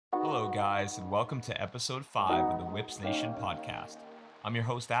Hello, guys, and welcome to episode 5 of the Whips Nation podcast. I'm your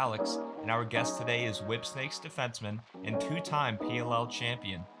host, Alex, and our guest today is Whipsnakes defenseman and two-time PLL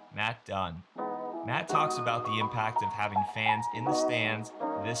champion, Matt Dunn. Matt talks about the impact of having fans in the stands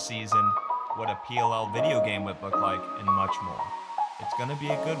this season, what a PLL video game would look like, and much more. It's going to be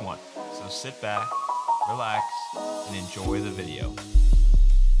a good one, so sit back, relax, and enjoy the video.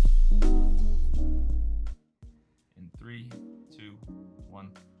 In 3, 2,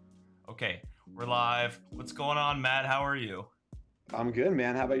 1. Okay, we're live. What's going on, Matt? How are you? I'm good,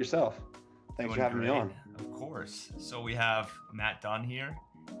 man. How about yourself? Thanks for having me on. Of course. So we have Matt Dunn here,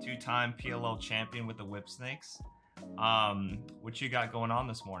 two-time PLL champion with the Whipsnakes. What you got going on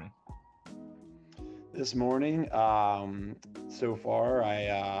this morning? This morning, so far,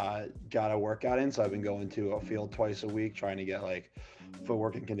 I got a workout in, so I've been going to a field twice a week, trying to get like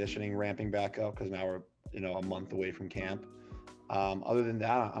footwork and conditioning ramping back up because now we're a month away from camp. Other than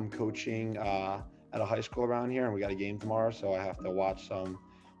that, I'm coaching at a high school around here, and we got a game tomorrow, so I have to watch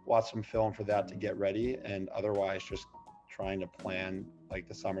some film for that to get ready, and otherwise just trying to plan. Like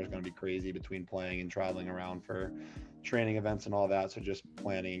the summer is going to be crazy between playing and traveling around for training events and all that, so just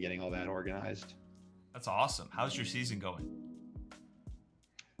planning and getting all that organized. That's awesome. How's your season going?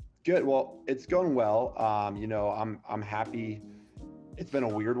 Good. Well, it's going well. I'm happy. It's been a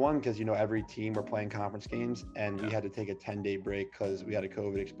weird one because, every team we're playing conference games, and we had to take a 10-day break because we had a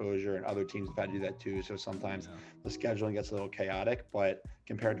COVID exposure, and other teams have had to do that too. So sometimes the scheduling gets a little chaotic, but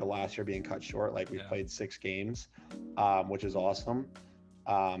compared to last year being cut short, like we played 6 games, which is awesome.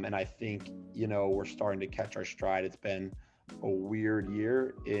 And I think, we're starting to catch our stride. It's been a weird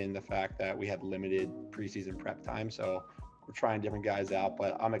year in the fact that we had limited preseason prep time. So we're trying different guys out,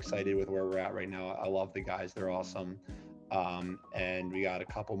 but I'm excited with where we're at right now. I love the guys. They're awesome. And we got a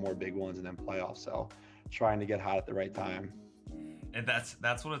couple more big ones and then playoffs. So trying to get hot at the right time. And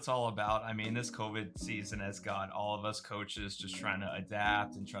that's what it's all about. I mean, this COVID season has got all of us coaches just trying to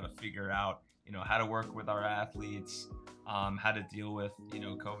adapt and try to figure out, how to work with our athletes, how to deal with,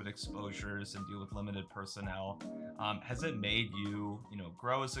 COVID exposures and deal with limited personnel. Has it made you,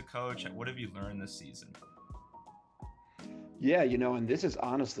 grow as a coach? What have you learned this season? Yeah, and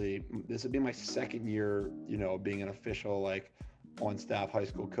this would be my second year, being an official, like on staff high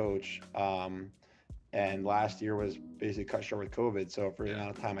school coach. And last year was basically cut short with COVID. So for the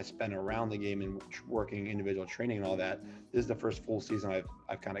amount of time I spent around the game and working individual training and all that, this is the first full season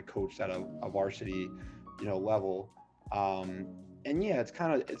I've kind of coached at a varsity, level. And yeah, it's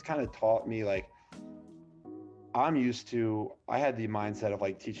kind of taught me, like, I had the mindset of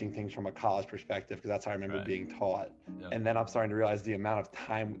like teaching things from a college perspective because that's how I remember being taught. Yep. And then I'm starting to realize the amount of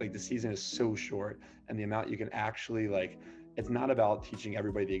time, like the season is so short, and the amount you can actually, like, it's not about teaching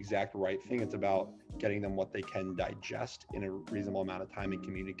everybody the exact right thing. It's about getting them what they can digest in a reasonable amount of time and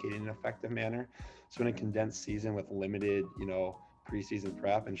communicate in an effective manner. So in a condensed season with limited, preseason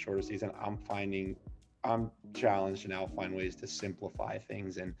prep and shorter season, I'm challenged to now find ways to simplify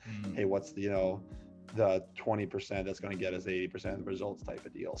things and, hey, what's the 20% that's going to get us 80% of the results type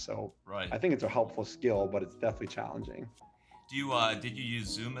of deal. So I think it's a helpful skill, but it's definitely challenging. Did you use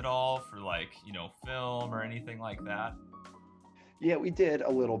Zoom at all for film or anything like that? Yeah, we did a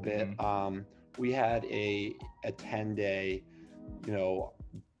little bit. We had a 10-day,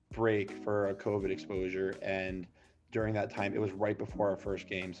 break for a COVID exposure, and during that time, it was right before our first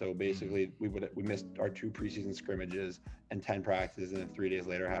game. So basically, we missed our 2 preseason scrimmages and 10 practices, and then 3 days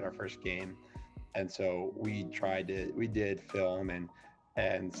later had our first game. And so we did film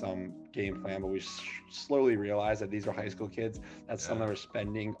and some game plan, but we slowly realized that these are high school kids, that some of them are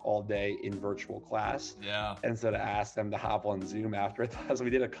spending all day in virtual class. Yeah. And so to ask them to hop on Zoom after it, so we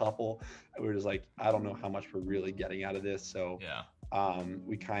did a couple, and we were just like, I don't know how much we're really getting out of this. So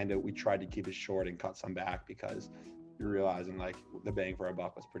we tried to keep it short and cut some back because you're realizing like the bang for our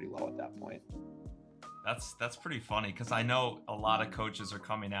buck was pretty low at that point. That's pretty funny because I know a lot of coaches are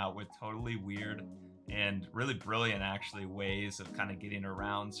coming out with totally weird and really brilliant, actually, ways of kind of getting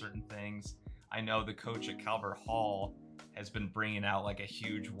around certain things. I know the coach at Calvert Hall has been bringing out like a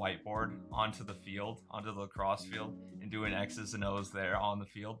huge whiteboard onto the field, onto the lacrosse field, and doing X's and O's there on the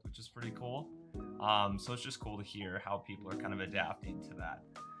field, which is pretty cool. So it's just cool to hear how people are kind of adapting to that.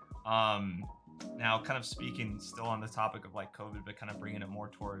 Now, kind of speaking still on the topic of like COVID, but kind of bringing it more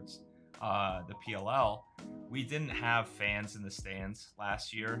towards the PLL, we didn't have fans in the stands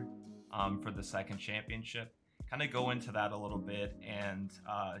last year for the second championship. Kind of go into that a little bit and,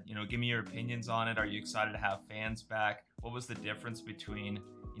 give me your opinions on it. Are you excited to have fans back? What was the difference between,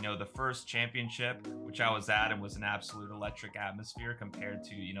 the first championship, which I was at and was an absolute electric atmosphere, compared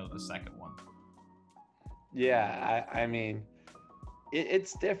to, the second one? Yeah, I mean,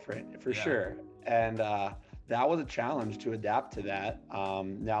 it's different for Yeah. sure. And that was a challenge to adapt to that.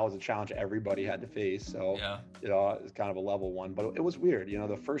 Now it's a challenge everybody had to face. So, Yeah. it's kind of a level one, but it was weird.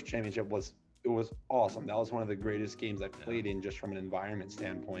 The first championship it was awesome. That was one of the greatest games I've Yeah. played in just from an environment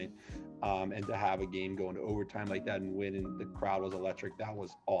standpoint. And to have a game go into overtime like that and win, and the crowd was electric, that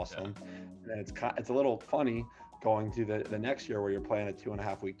was Yeah. awesome. And it's a little funny going to the next year where you're playing a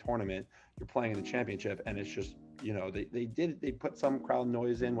 2.5 week tournament, you're playing in the championship, and it's just they put some crowd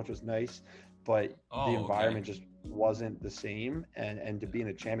noise in, which was nice, but the Oh, okay. environment just wasn't the same. And to be in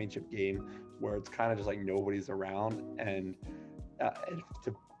a championship game where it's kind of just like nobody's around, and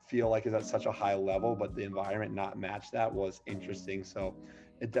to feel like it's at such a high level, but the environment not match that was interesting. So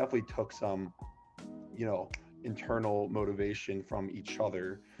it definitely took some, you know, internal motivation from each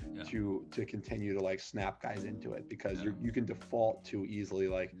other Yeah. to continue to like snap guys into it, because Yeah. you can default too easily.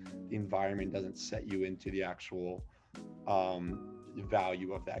 Like the environment doesn't set you into the actual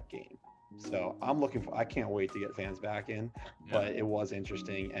value of that game. So I can't wait to get fans back in, Yeah. but it was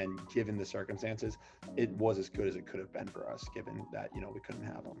interesting. And given the circumstances, it was as good as it could have been for us, given that, we couldn't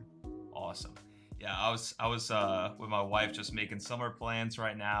have them. Awesome. Yeah, I was with my wife just making summer plans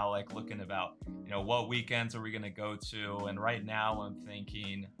right now, like looking about, what weekends are we gonna go to? And right now I'm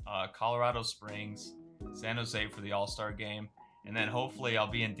thinking Colorado Springs, San Jose for the All-Star game, and then hopefully I'll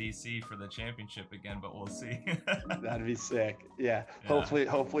be in DC for the championship again, but we'll see. That'd be sick. Yeah. Yeah.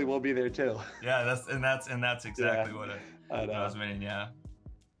 Hopefully we'll be there too. Yeah, that's Yeah. exactly I what I know. was meaning, yeah.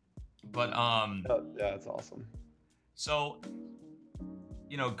 But Yeah, it's awesome. so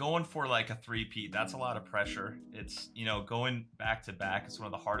going for like a three-peat, that's a lot of pressure. It's, going back to back is one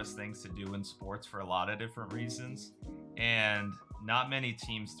of the hardest things to do in sports for a lot of different reasons. And not many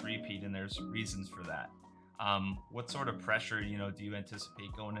teams three-peat, and there's reasons for that. What sort of pressure, do you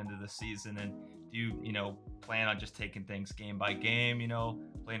anticipate going into the season? And do you, plan on just taking things game by game,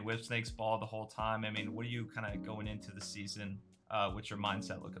 playing Whipsnakes ball the whole time? I mean, what are you kind of going into the season, what's your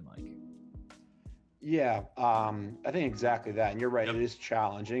mindset looking like? Yeah, I think exactly that. And you're right, Yep. it is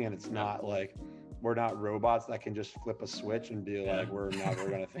challenging, and it's Yep. not like we're not robots that can just flip a switch and be Yeah. like, we're never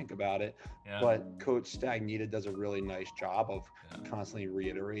going to think about it. Yeah. But Coach Stagnita does a really nice job of Yeah. constantly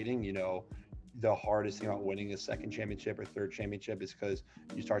reiterating, the hardest thing about winning a second championship or third championship is because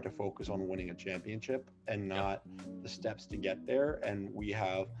you start to focus on winning a championship and not the steps to get there. And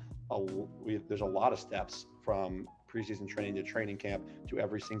there's a lot of steps from preseason training to training camp to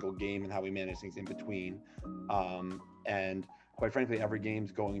every single game and how we manage things in between. And quite frankly, every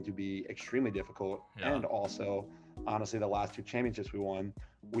game's going to be extremely difficult. Yeah. And also, honestly, the last two championships we won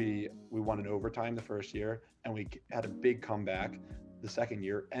in overtime the first year, and we had a big comeback the second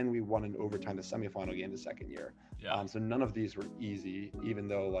year, and we won in overtime the semifinal game the second year. Yeah. So none of these were easy, even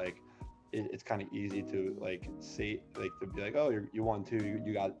though like it's kind of easy to like say, like to be like, oh, you won too.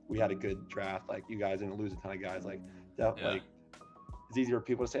 We had a good draft. Like you guys didn't lose a ton of guys. Like that, Yeah. like it's easier for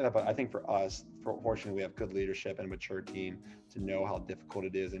people to say that, but I think for us, fortunately, we have good leadership and a mature team to know how difficult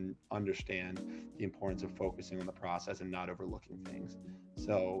it is and understand the importance of focusing on the process and not overlooking things.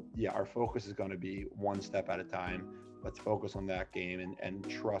 So yeah, our focus is going to be one step at a time. Let's focus on that game and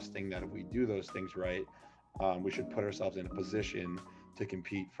trusting that if we do those things right, we should put ourselves in a position to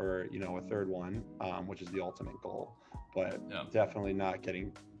compete for a third one, which is the ultimate goal. But Yeah. definitely not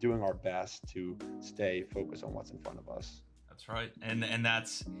doing our best to stay focused on what's in front of us. That's right. And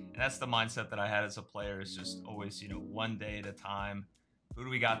that's the mindset that I had as a player, is just always, one day at a time. Who do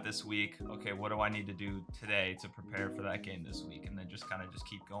we got this week? Okay, what do I need to do today to prepare for that game this week? And then just kind of just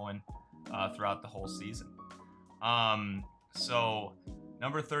keep going throughout the whole season. So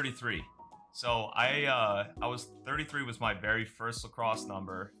number 33. So I was 33 was my very first lacrosse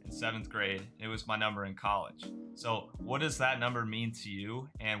number in 7th grade. It was my number in college. So what does that number mean to you?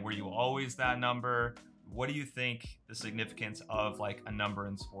 And were you always that number? What do you think the significance of like a number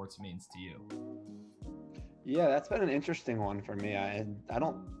in sports means to you? Yeah, that's been an interesting one for me.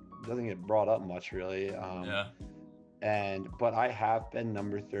 Doesn't get brought up much really. Yeah. But I have been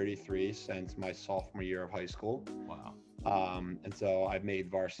number 33 since my sophomore year of high school. Wow. And so I made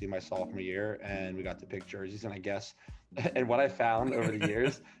varsity my sophomore year, and we got to pick jerseys. And I guess, and what I found over the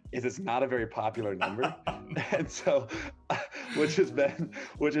years is it's not a very popular number, and so, which has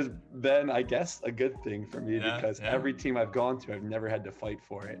been, I guess, a good thing for me, because every team I've gone to, I've never had to fight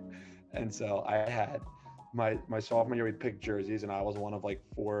for it. And so I had my sophomore year, we picked jerseys, and I was one of like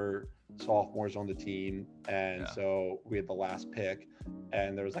 4 sophomores on the team, and so we had the last pick,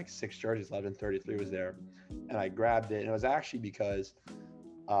 and there was like 6 jerseys left, and 33 was there, and I grabbed it. And it was actually because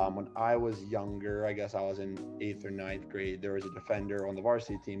When I was younger, I guess I was in 8th or ninth grade, there was a defender on the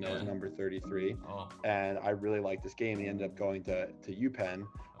varsity team that was number 33. Oh, And I really liked this game. He ended up going to UPenn.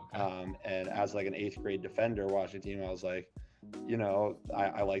 okay. And as like an 8th grade defender watching the team, I was like,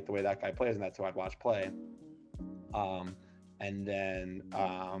 I like the way that guy plays, and that's who I'd watch play. And then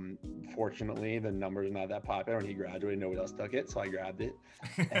fortunately the number's not that popular, and he graduated, nobody else took it, so I grabbed it.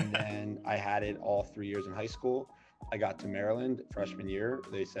 And then I had it all 3 years in high school. I got to Maryland freshman year.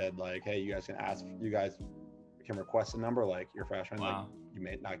 They said like, hey, you guys can request a number like your freshman. Wow. Like you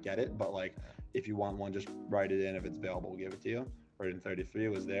may not get it, but like if you want one, just write it in. If it's available, we'll give it to you. Wrote in 33,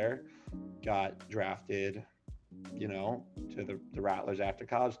 was there. Got drafted, to the Rattlers after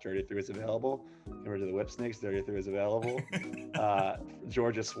college. 33 was available. Over to the Whipsnakes, 33 was available.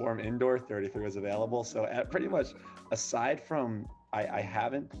 Georgia Swarm Indoor, 33 was available. So pretty much, aside from I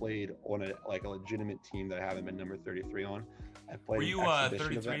haven't played on a legitimate team that I haven't been number 33 on. I played. Were you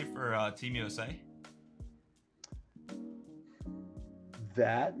 33 for Team USA?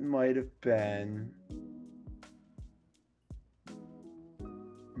 That might have been.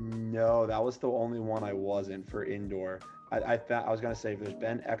 No, that was the only one I wasn't for indoor. I thought I was gonna say there's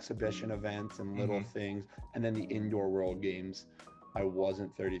been exhibition events and little things, and then the indoor World Games, I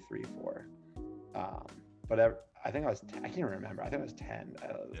wasn't 33 for. But I think I was. I can't remember. I think I was 10.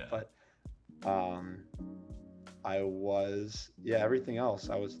 Yeah. But I was. Yeah, everything else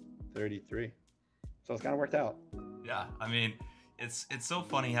I was 33. So it's kind of worked out. Yeah, I mean, it's so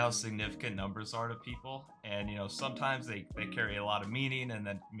funny how significant numbers are to people, and sometimes they carry a lot of meaning, and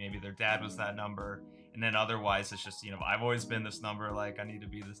then maybe their dad was that number, and then otherwise it's just I've always been this number, like I need to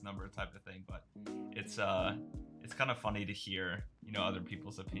be this number type of thing. But it's kind of funny to hear other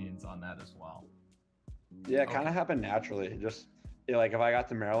people's opinions on that as well. Yeah, it kind of happened naturally. Just like if I got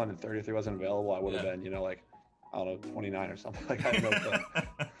to Maryland and 33 wasn't available, I would have been like I don't know 29 or something. Like I had no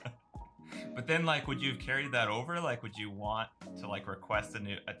clue. But then, like, would you have carried that over? Like, would you want to request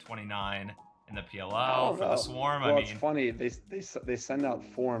a 29 in the PLL for the Swarm? Well, it's funny. They send out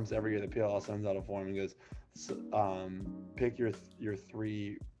forms every year. The PLL sends out a form and goes, pick your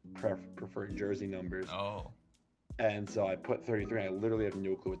 3 preferred jersey numbers. Oh. And so I put 33. I literally have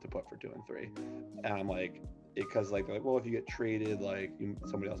no clue what to put for 2 and 3. And I'm like, because they're like, well, if you get traded, like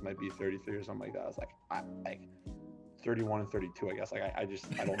somebody else might be 33 or something like that. I was like, I 31 and 32, I guess. Like I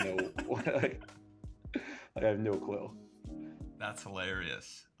don't know. I have no clue. That's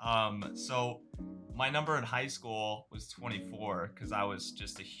hilarious. So my number in high school was 24 because I was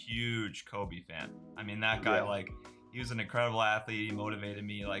just a huge Kobe fan. I mean, that guy, he was an incredible athlete. He motivated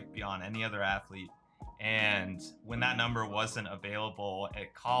me beyond any other athlete. And when that number wasn't available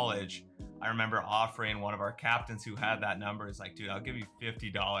at college, I remember offering one of our captains who had that number. Is like, dude, I'll give you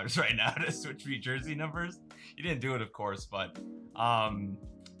 $50 right now to switch me jersey numbers. He didn't do it, of course, but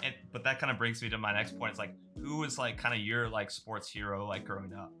but that kind of brings me to my next point. It's like, who was kind of your sports hero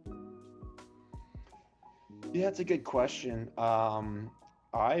growing up? Yeah, it's a good question.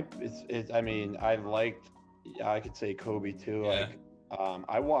 I could say Kobe too. Yeah.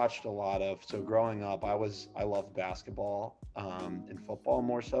 I watched a lot of, so growing up, I loved basketball and football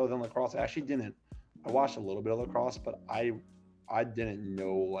more so than lacrosse. I watched a little bit of lacrosse, but I didn't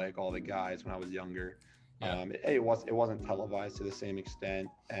know all the guys when I was younger. Yeah. It wasn't televised to the same extent,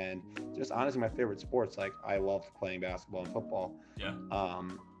 and just honestly my favorite sports, I loved playing basketball and football. Yeah.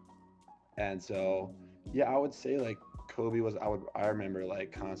 And so I would say Kobe was, I remember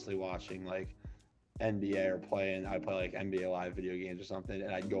constantly watching NBA or I'd play NBA Live video games or something,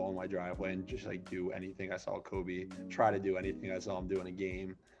 and I'd go on my driveway and just do anything I saw Kobe, try to do anything I saw him do in a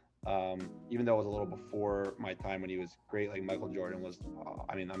game. Even though it was a little before my time when he was great, Michael Jordan was,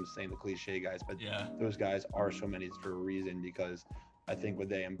 I'm saying the cliche guys, but those guys are so many for a reason, because I think what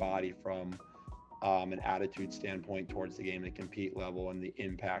they embody from an attitude standpoint towards the game, the compete level, and the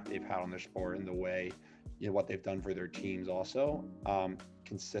impact they've had on their sport, and the way, what they've done for their teams also,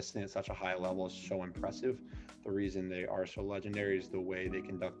 consistent at such a high level is so impressive. The reason they are so legendary is the way they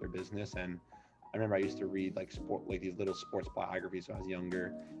conduct their business. And I remember I used to read these little sports biographies when I was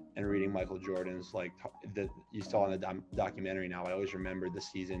younger, and reading Michael Jordan's that you saw in the documentary. Now I always remembered the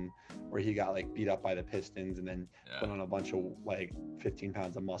season where he got beat up by the Pistons and then put on a bunch of 15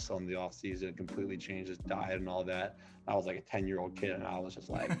 pounds of muscle in the off season, completely changed his diet and all that. I was a 10-year-old kid, and I was just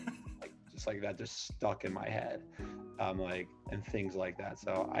that just stuck in my head, and things like that.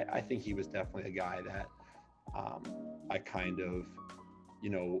 So I think he was definitely a guy that I kind of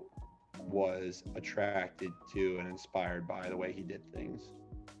was attracted to and inspired by the way he did things,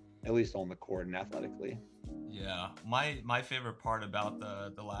 at least on the court and athletically. Yeah, my favorite part about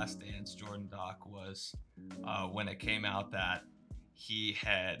the Last Dance Jordan doc was when it came out that he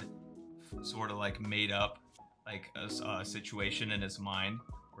had sort of like made up like a situation in his mind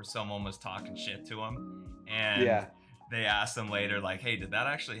where someone was talking shit to him, and Yeah. they asked him later, like, hey, did that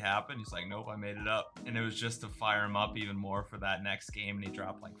actually happen? He's like, nope, I made it up. And it was just to fire him up even more for that next game, and he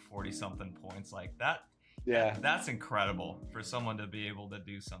dropped like 40 something points. Like that. Yeah. That's incredible for someone to be able to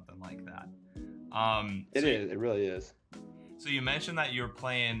do something like that. It is. It really is. So you mentioned that you were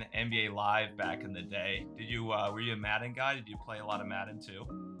playing NBA Live back in the day. Did you were you a Madden guy? Did you play a lot of Madden too?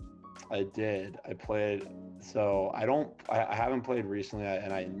 I did. I played. So I haven't played recently,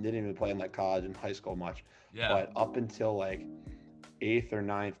 and I didn't even play in like college and high school much. Yeah. But up until like 8th or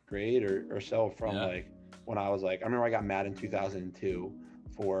 9th grade or so, from like when I was like, I remember I got Madden 2002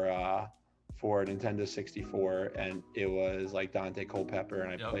 for Nintendo 64, and it was like Dante Culpepper,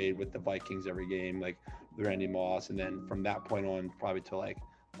 and I played with the Vikings every game, like the Randy Moss, and then from that point on, probably to like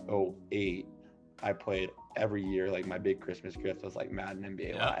 08, I played every year. Like my big Christmas gift was like Madden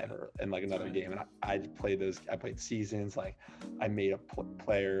NBA Live and like another game, and I played those. I played seasons. Like I made up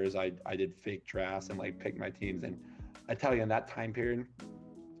players. I did fake drafts and like picked my teams. And I tell you, in that time period,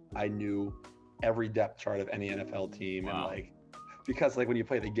 I knew every depth chart of any NFL team, and like because like when you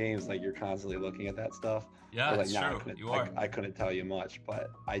play the games, like you're constantly looking at that stuff. Yeah, like, it's true. I couldn't tell you much, but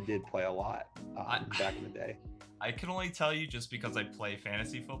I did play a lot back in the day. I can only tell you just because I play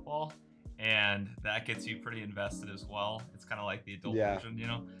fantasy football, and that gets you pretty invested as well. It's kind of like the adult version, you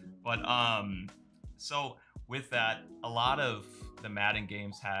know. But so with that, a lot of the Madden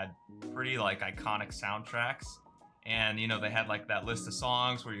games had pretty like iconic soundtracks, and you know they had like that list of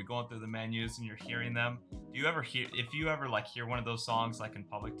songs where you're going through the menus and you're hearing them. Do you ever hear, if you ever like hear one of those songs like in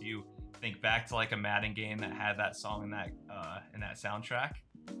public, do you think back to like a Madden game that had that song in that soundtrack?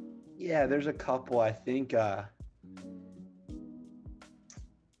 Yeah, there's a couple. I think it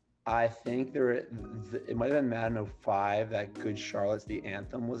might have been Madden 05 that Good Charlotte's The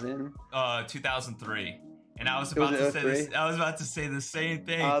Anthem was in. 2003. And I was about to say this. I was about to say the same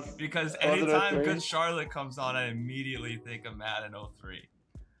thing because anytime Good Charlotte comes on, I immediately think of Madden 03.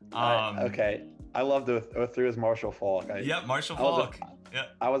 Okay, I loved the 03 was Marshall Faulk. Marshall Faulk.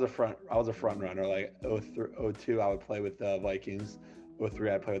 I was a front runner. Like 02, I would play with the Vikings.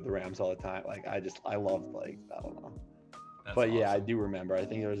 03, I played with the Rams all the time. Like I loved, like, I don't know. But awesome. Yeah, I do remember. I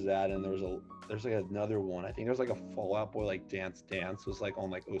think there was that, and there's like another one. I think there was like a Fall Out Boy, like Dance was like on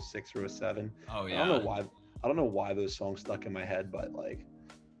like 06 or 07. Oh yeah. I don't know why those songs stuck in my head, but like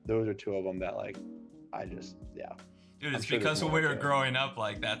those are two of them that like I just Dude, it's because when we were growing up,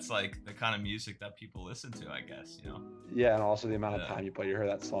 like that's like the kind of music that people listen to, I guess, you know. Yeah, and also the amount of time you play. You hear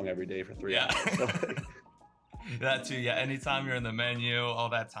that song every day for 3 hours. So, like, that too, yeah. Anytime you're in the menu, all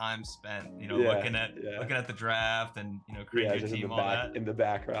that time spent, you know, looking at the draft and you know creating your team, in the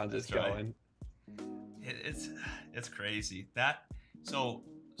background, just going. It's crazy that. So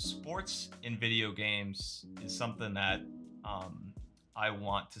sports in video games is something that I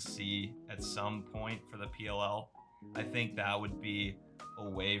want to see at some point for the PLL. I think that would be a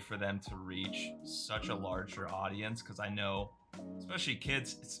way for them to reach such a larger audience, because I know, especially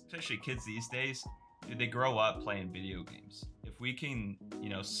kids these days, dude, they grow up playing video games. If we can, you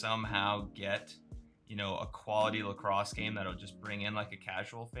know, somehow get, you know, a quality lacrosse game that'll just bring in like a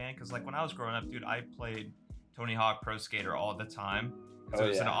casual fan, because like when I was growing up, dude, I played Tony Hawk Pro Skater all the time. So it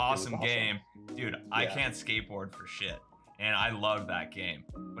was an awesome game. Dude, I can't skateboard for shit, and I loved that game,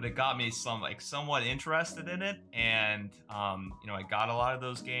 but it got me somewhat interested in it, and you know, I got a lot of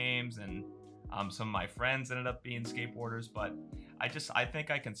those games, and some of my friends ended up being skateboarders. But I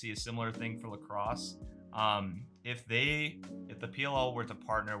think I can see a similar thing for lacrosse. If the PLL were to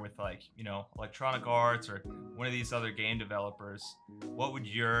partner with, like, you know, Electronic Arts or one of these other game developers, what would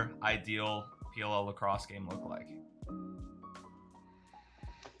your ideal PLL lacrosse game look like?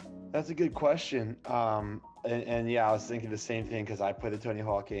 That's a good question. And yeah, I was thinking the same thing, because I played the Tony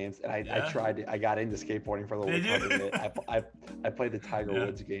Hawk games, and I got into skateboarding for a little bit. I played the Tiger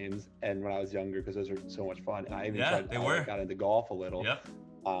Woods games, and when I was younger, because those were so much fun. And I even got into golf a little. Yep.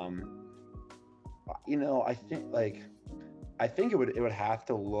 You know, I think it would have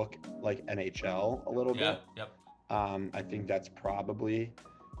to look like NHL a little bit. Yep. I think that's probably,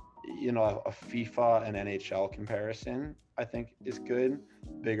 you know, a FIFA and NHL comparison, I think, is good.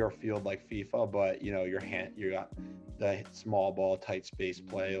 Bigger field like FIFA, but you know, you got the small ball, tight space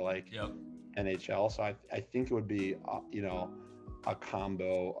play like NHL. So I think it would be you know, a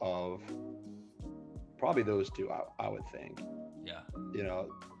combo of probably those two. I would think. Yeah. You know,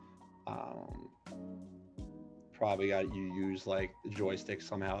 probably got you use like the joystick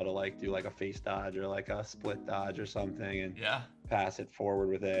somehow to like do like a face dodge or like a split dodge or something, and pass it forward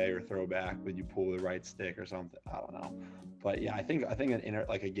with A or throw back, would you pull the right stick or something? I don't know. But yeah, I think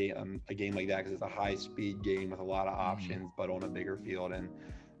like a game like that, because it's a high speed game with a lot of options, but on a bigger field, and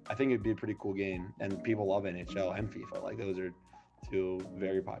I think it'd be a pretty cool game. And people love NHL and FIFA. Like those are two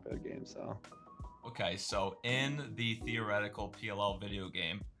very popular games. So. Okay, so in the theoretical PLL video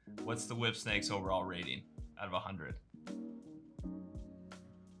game, what's the Whipsnakes overall rating out of 100?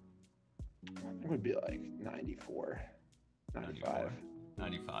 It would be like 94, 95.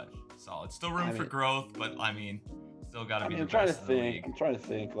 95. Solid. Still room for growth, but I mean, still got to be the I'm trying best to in the think. league. I'm trying to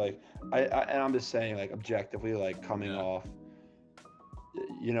think. Like, and I'm just saying, like, objectively, like, coming off,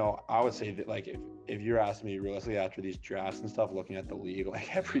 you know, I would say that, like, if you're asking me realistically after these drafts and stuff, looking at the league,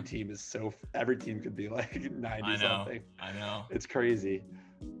 like, every team could be like 90 something. I know. It's crazy.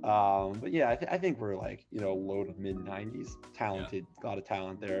 But yeah, I think we're like, you know, low to mid 90s, talented, a lot of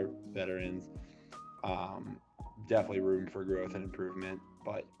talent there, veterans. Definitely room for growth and improvement,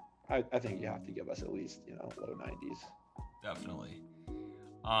 but I think you have to give us at least, you know, low 90s. Definitely.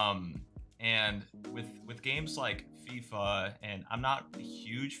 And with games like FIFA, and I'm not a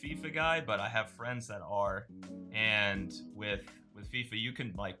huge FIFA guy, but I have friends that are, and with FIFA, you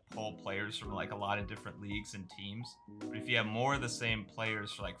can like pull players from like a lot of different leagues and teams. But if you have more of the same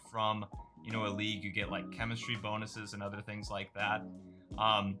players from, you know, a league, you get like chemistry bonuses and other things like that.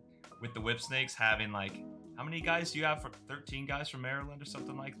 With the Whipsnakes having like, how many guys do you have? 13 guys from Maryland or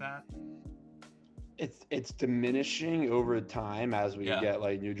something like that? It's diminishing over time as we get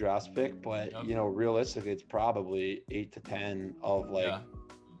like new drafts picked, but you know, realistically, it's probably 8 to 10 of like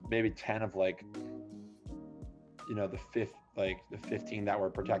maybe 10 of like, you know, the 15 that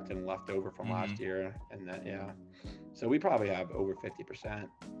were protected and left over from last year, and that so we probably have over 50%.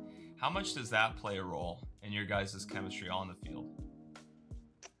 How much does that play a role in your guys' chemistry on the field?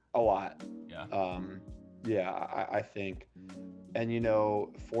 A lot. Yeah. I think, and you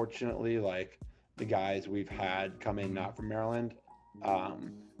know, fortunately, like the guys we've had come in not from Maryland have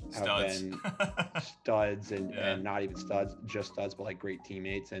been studs and not even studs, just studs, but like great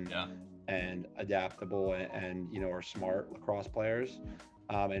teammates and adaptable and you know, are smart lacrosse players.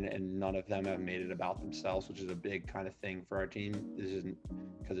 And none of them have made it about themselves, which is a big kind of thing for our team. This isn't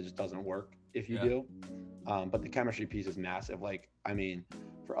because it just doesn't work if you do. But the chemistry piece is massive. Like, I mean,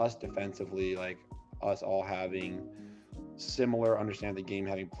 for us defensively, like us all having similar understanding of the game,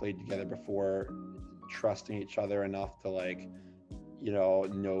 having played together before, trusting each other enough to like, you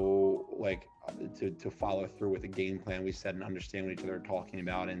know like to follow through with the game plan we set and understand what each other are talking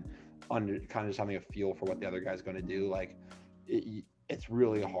about, and kind of just having a feel for what the other guy's going to do. Like it's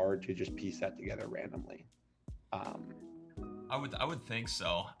really hard to just piece that together randomly. I would think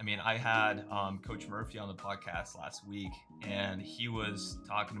so. I mean, I had Coach Murphy on the podcast last week, and he was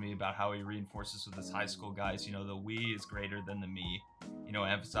talking to me about how he reinforces with his high school guys, you know, the we is greater than the me, you know,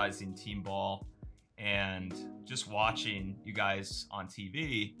 emphasizing team ball, and just watching you guys on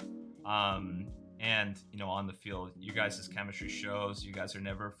TV, and, you know, on the field, you guys' chemistry shows. You guys are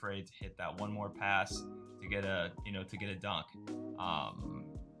never afraid to hit that one more pass to get a dunk.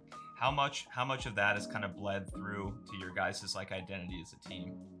 How much of that has kind of bled through to your guys' like identity as a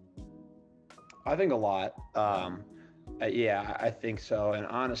team? I think a lot. Yeah, I think so. And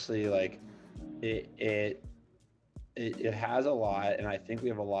honestly, like it has a lot. And I think we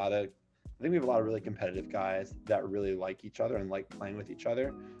have a lot of really competitive guys that really like each other and like playing with each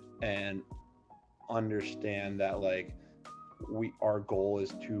other, and understand that like our goal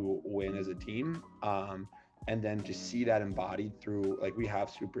is to win as a team. And then to see that embodied through, like, we have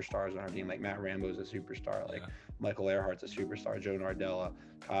superstars on our team, like Matt Rambo's a superstar, like Michael Earhart's a superstar, Joe Nardella,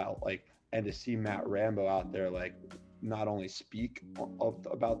 Kyle, like, and to see Matt Rambo out there, like, not only speak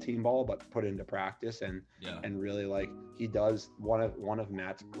about team ball, but put into practice and really, like, he does one of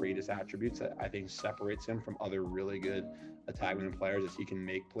Matt's greatest attributes that I think separates him from other really good attackman players is he can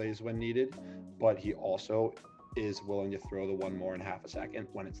make plays when needed, but he also is willing to throw the one more in half a second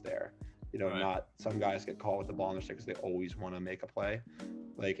when it's there. You know, not some guys get caught with the ball in their stick because they always want to make a play,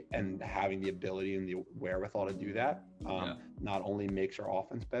 like, and having the ability and the wherewithal to do that not only makes our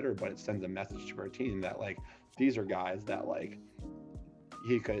offense better, but it sends a message to our team that, like, these are guys that, like,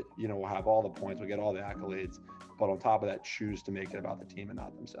 he could, you know, will have all the points, will get all the accolades, but on top of that, choose to make it about the team and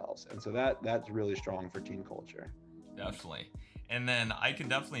not themselves. And so that's really strong for team culture. Definitely. And then I can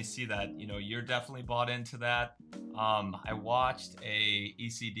definitely see that, you know, you're definitely bought into that. I watched a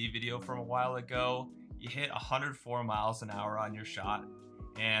ECD video from a while ago. You hit 104 miles an hour on your shot,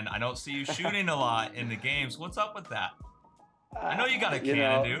 and I don't see you shooting a lot in the games. What's up with that? I know you got a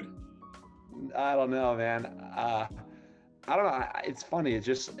cannon, dude. I don't know, man. I don't know. It's funny.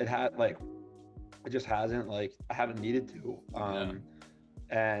 It had like, It just hasn't, like, I haven't needed to. Yeah.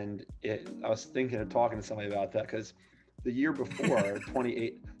 And I was thinking of talking to somebody about that because the year before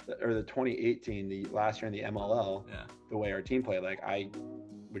 28 or the 2018, the last year in the MLL, Yeah. the way our team played, like I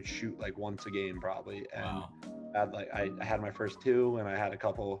would shoot like once a game probably, and Wow. I had my first two, and I had a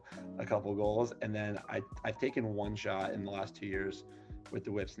couple goals, and then I've taken one shot in the last 2 years with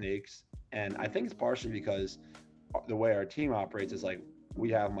the Whipsnakes, and I think it's partially because the way our team operates is like we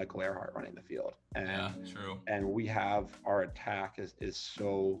have Michael Earhart running the field, Yeah. True. and we have our attack is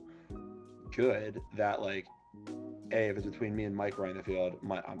so good that, like, if it's between me and Mike running the field,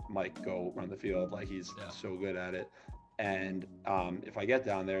 Mike go run the field, like he's Yeah. so good at it. And if I get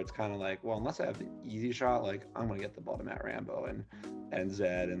down there, it's kind of like, well, unless I have the easy shot, like I'm gonna get the ball to Matt Rambo and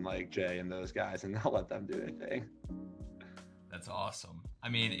Zed and like Jay and those guys, and I'll let them do their thing. That's awesome. I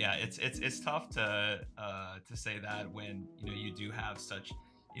mean, yeah, it's tough to say that when you do have such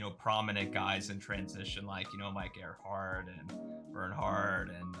prominent guys in transition, like Mike Earhart and Bernhard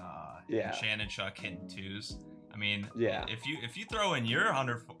and Yeah, Shannon Chuck hitting twos. I mean, yeah, if you throw in your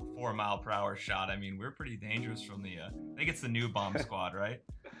 104-mile-per-hour shot, I mean, we're pretty dangerous from the. I think it's the new bomb squad, right?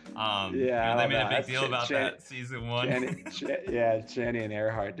 yeah. They I don't made know. a big deal about that season one. Yeah, Channy and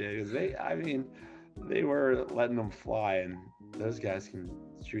Earhart did, because I mean, they were letting them fly, and those guys can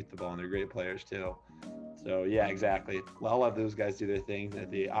shoot the ball, and they're great players too. So yeah, exactly. Well, I'll let those guys do their thing. If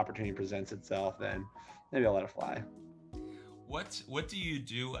the opportunity presents itself, then maybe I'll let it fly. What do you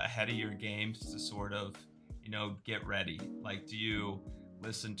do ahead of your games to sort of get ready? Like, do you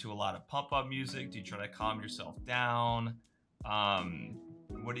listen to a lot of pump up music? Do you try to calm yourself down?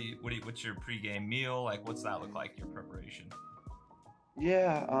 What's your pregame meal like? What's that look like, your preparation?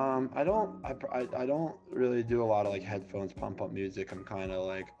 Yeah, I don't really do a lot of like headphones pump up music. I'm kind of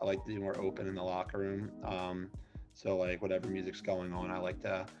like, I like to be more open in the locker room. So like whatever music's going on, I like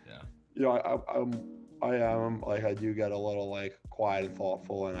to, Yeah. I am like, I do get a little like quiet and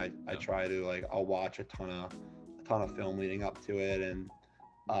thoughtful, and I try to, like, I'll watch a ton of film leading up to it, and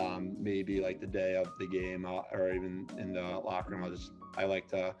maybe like the day of the game, or even in the locker room, I like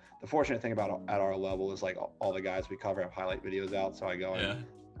to. The fortunate thing about at our level is like all the guys we cover have highlight videos out, so I go and Yeah.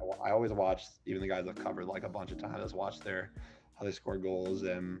 I always watch, even the guys I've covered like a bunch of times, I just watch how they score goals,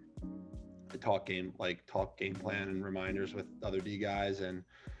 and talk game plan and reminders with other D guys, and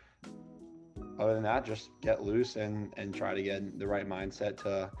other than that, just get loose and try to get in the right mindset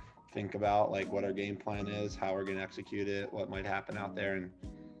to think about like what our game plan is, how we're going to execute it, what might happen out there, and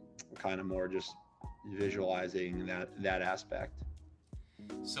kind of more just visualizing that aspect.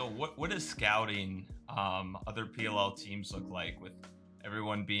 So what does scouting other PLL teams look like, with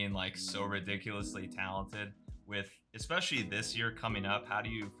everyone being like so ridiculously talented, with especially this year coming up? How do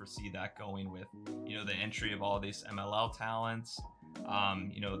you foresee that going with the entry of all these MLL talents,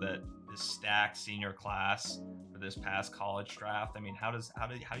 this stacked senior class for this past college draft? I mean, how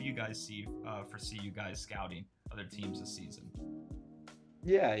do you guys foresee you guys scouting other teams this season?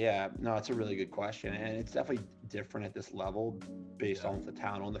 Yeah. No, it's a really good question, and it's definitely different at this level based on the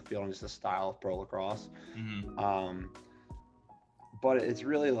talent on the field and just the style of pro lacrosse. Mm-hmm. But it's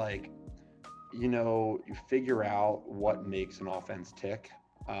really like, you figure out what makes an offense tick,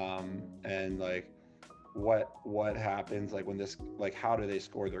 and like what happens, like when this, like how do they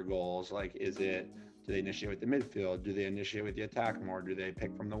score their goals, like do they initiate with the midfield, do they initiate with the attack more, do they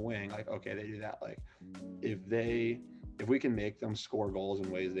pick from the wing, like okay, they do that, like if we can make them score goals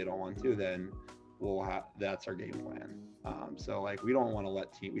in ways they don't want to, then that's our game plan. So like we don't want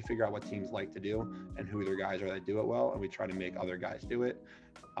to we figure out what teams like to do and who their guys are that do it well, and we try to make other guys do it,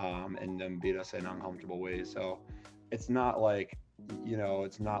 and then beat us in uncomfortable ways. So it's not like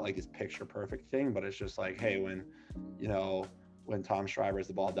this picture perfect thing, but it's just like, hey, when Tom Schreiber has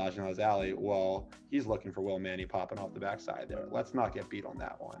the ball dodging out his alley, well, he's looking for Will Manny popping off the backside there. Let's not get beat on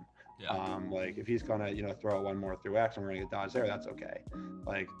that one. Yeah. Like if he's gonna throw one more through X and we're gonna get dodged there, that's okay.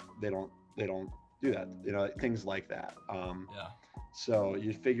 Like they don't do that, things like that. Yeah. So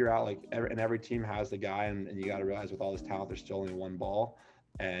you figure out like every team has the guy, and you got to realize with all this talent, there's still only one ball,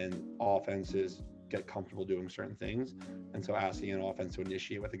 and offenses get comfortable doing certain things. And so asking an offense to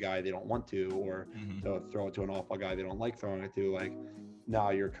initiate with a guy they don't want to, or to throw it to an off-ball guy they don't like throwing it to, like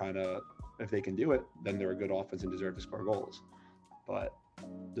now you're kind of, if they can do it, then they're a good offense and deserve to score goals. But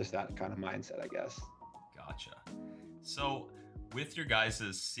just that kind of mindset, I guess. Gotcha. So with your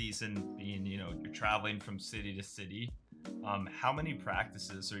guys' season being, you're traveling from city to city, how many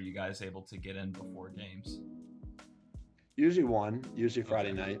practices are you guys able to get in before games? Usually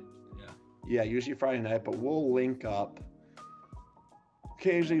Friday night. Yeah, usually Friday night, but we'll link up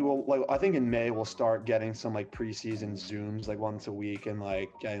occasionally we'll like, I think in May we'll start getting some like preseason Zooms like once a week and like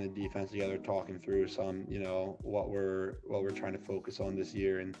getting the defense together, talking through some, you know, what we're trying to focus on this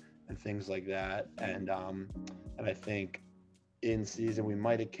year and things like that. And I think in season we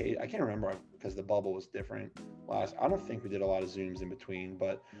might have, I can't remember because the bubble was different last. I don't think we did a lot of Zooms in between,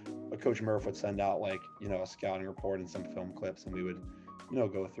 but Coach Murph would send out like, you know, a scouting report and some film clips, and we would, you know,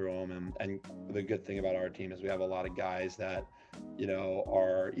 go through them. And the good thing about our team is we have a lot of guys that, you know,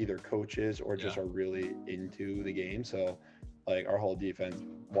 are either coaches or just are really into the game. So like our whole defense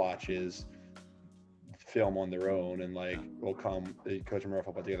watches film on their own, and like will come, Coach Murph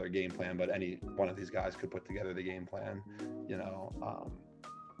will put together a game plan, but any one of these guys could put together the game plan, you know,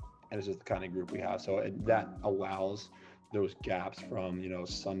 and it's just the kind of group we have. So that allows those gaps from, you know,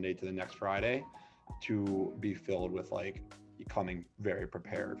 Sunday to the next Friday to be filled with like coming very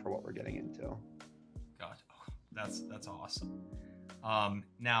prepared for what we're getting into. God, that's awesome.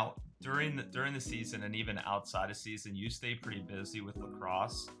 Now during the season and even outside of season, you stay pretty busy with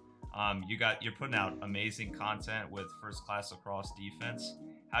lacrosse. You're putting out amazing content with First Class Lacrosse Defense.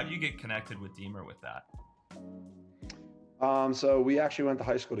 How do you get connected with Deemer with that? So we actually went to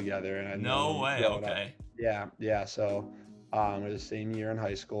high school together, and I no way. Okay. Yeah. So we're the same year in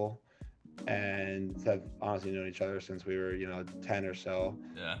high school, and have honestly known each other since we were, you know, 10 or so.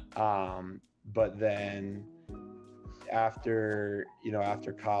 Yeah. But then after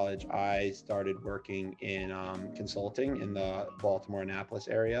college, I started working in consulting in the Baltimore Annapolis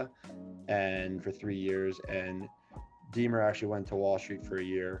area, and for 3 years. And Deemer actually went to Wall Street for a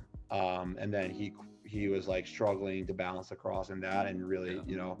year, and then he was like struggling to balance lacrosse and that, and really,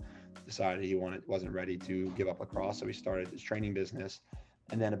 you know, decided he wasn't ready to give up lacrosse, so he started his training business.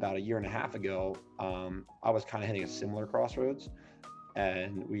 And then about a year and a half ago, I was kind of hitting a similar crossroads,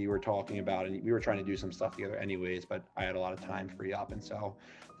 and we were talking about, and we were trying to do some stuff together anyways, but I had a lot of time free up, and so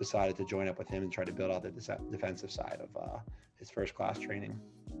decided to join up with him and try to build out the defensive side of his first class training.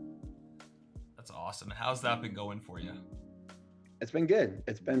 That's awesome. How's that been going for you? It's been good.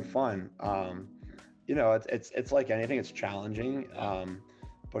 It's been fun. You know, it's like anything, it's challenging,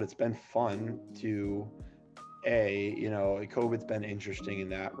 but it's been fun to, you know, COVID's been interesting in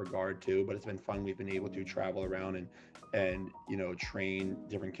that regard too, but it's been fun. We've been able to travel around and you know, train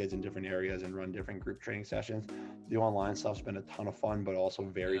different kids in different areas and run different group training sessions. The online stuff's been a ton of fun, but also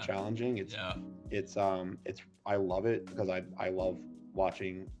very challenging. It's I love it because I love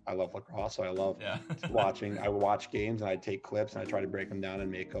lacrosse, so I love watching. I watch games and I take clips and I try to break them down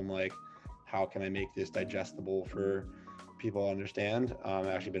and make them like, how can I make this digestible for people to understand? I've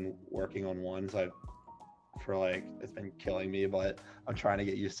actually been working on one, so it's been killing me, but I'm trying to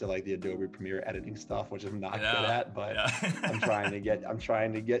get used to like the Adobe Premiere editing stuff, which I'm not good at, but I'm trying to get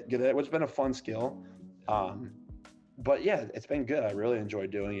good at it, which has been a fun skill. But yeah, it's been good. I really enjoy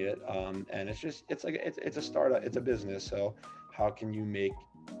doing it. And it's a startup, it's a business. So how can you make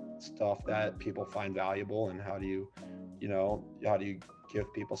stuff that people find valuable, and how do you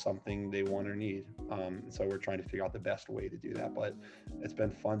give people something they want or need? So we're trying to figure out the best way to do that, but it's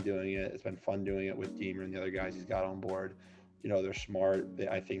been fun doing it. It's been fun doing it with Deemer and the other guys he's got on board. You know, they're smart.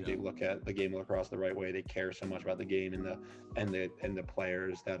 I think they look at the game of lacrosse the right way. They care so much about the game and the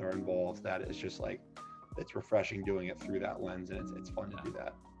players that are involved, that it's just like, it's refreshing doing it through that lens, and it's fun to do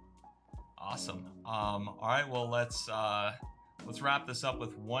that. Awesome. All right, well, let's wrap this up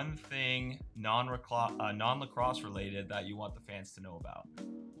with one thing non-lacrosse related that you want the fans to know about.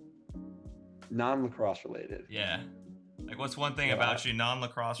 Non-lacrosse related. Yeah. Like, what's one thing about you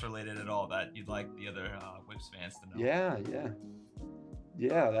non-lacrosse related at all that you'd like the other Whips fans to know?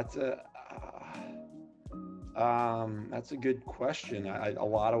 Yeah. That's a good question. A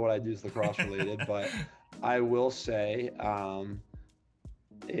lot of what I do is lacrosse related, but I will say,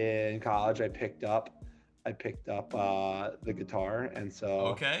 in college I picked up the guitar, and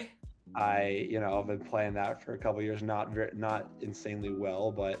so I've been playing that for a couple of years, not insanely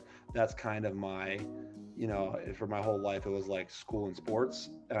well, but that's kind of my, for my whole life it was like school and sports,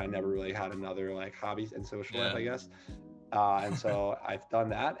 and I never really had another like hobbies and social life, I guess. And so I've done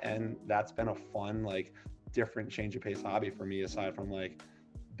that, and that's been a fun, like, different change of pace hobby for me, aside from like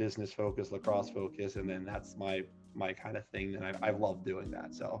business focus, lacrosse focus, and then that's my kind of thing, and I love doing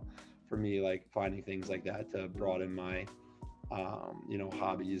that. So for me, like, finding things like that to broaden my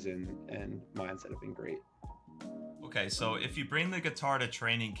hobbies and mindset have been great. Okay, so if you bring the guitar to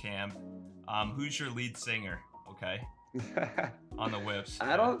training camp, who's your lead singer? Okay. On the Whips.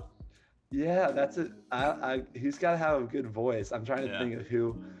 He's got to have a good voice. I'm trying to think of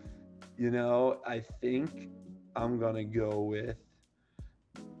who. I think I'm gonna go with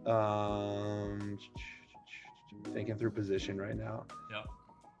thinking through position right now. Yep.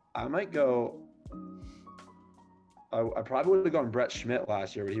 I might go. I probably would have gone Brett Schmidt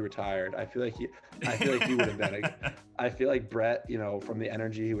last year, but he retired. I feel like he would have been. I feel like Brett, from the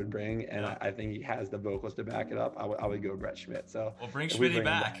energy he would bring, and I think he has the vocals to back it up. I would go Brett Schmidt. So well, bring Schmitty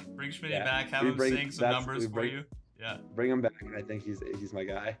back. Bring Schmitty back. Have him sing some numbers for you. Yeah. Bring him back. I think he's my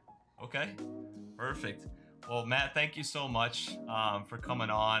guy. Okay. Perfect. Well, Matt, thank you so much for coming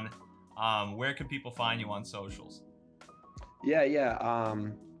on. Where can people find you on socials?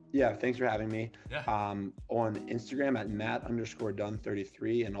 Yeah, thanks for having me. Yeah. On Instagram at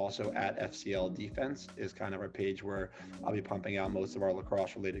Matt_Dunn33 and also at FCL Defense is kind of our page where I'll be pumping out most of our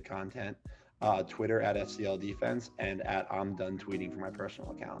lacrosse related content. Twitter at FCL Defense and at I'm Done Tweeting for my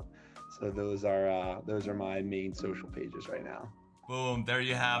personal account. So those are my main social pages right now. Boom, there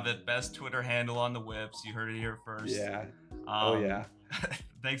you have it. Best Twitter handle on the Whips. You heard it here first. Yeah. Yeah.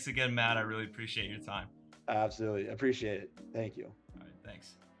 Thanks again, Matt. I really appreciate your time. Absolutely. Appreciate it. Thank you. All right,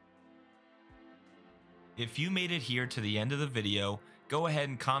 thanks. If you made it here to the end of the video, go ahead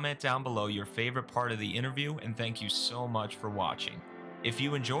and comment down below your favorite part of the interview, and thank you so much for watching. If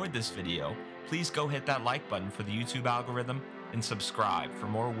you enjoyed this video, please go hit that like button for the YouTube algorithm and subscribe for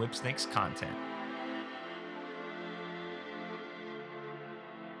more Whipsnakes content.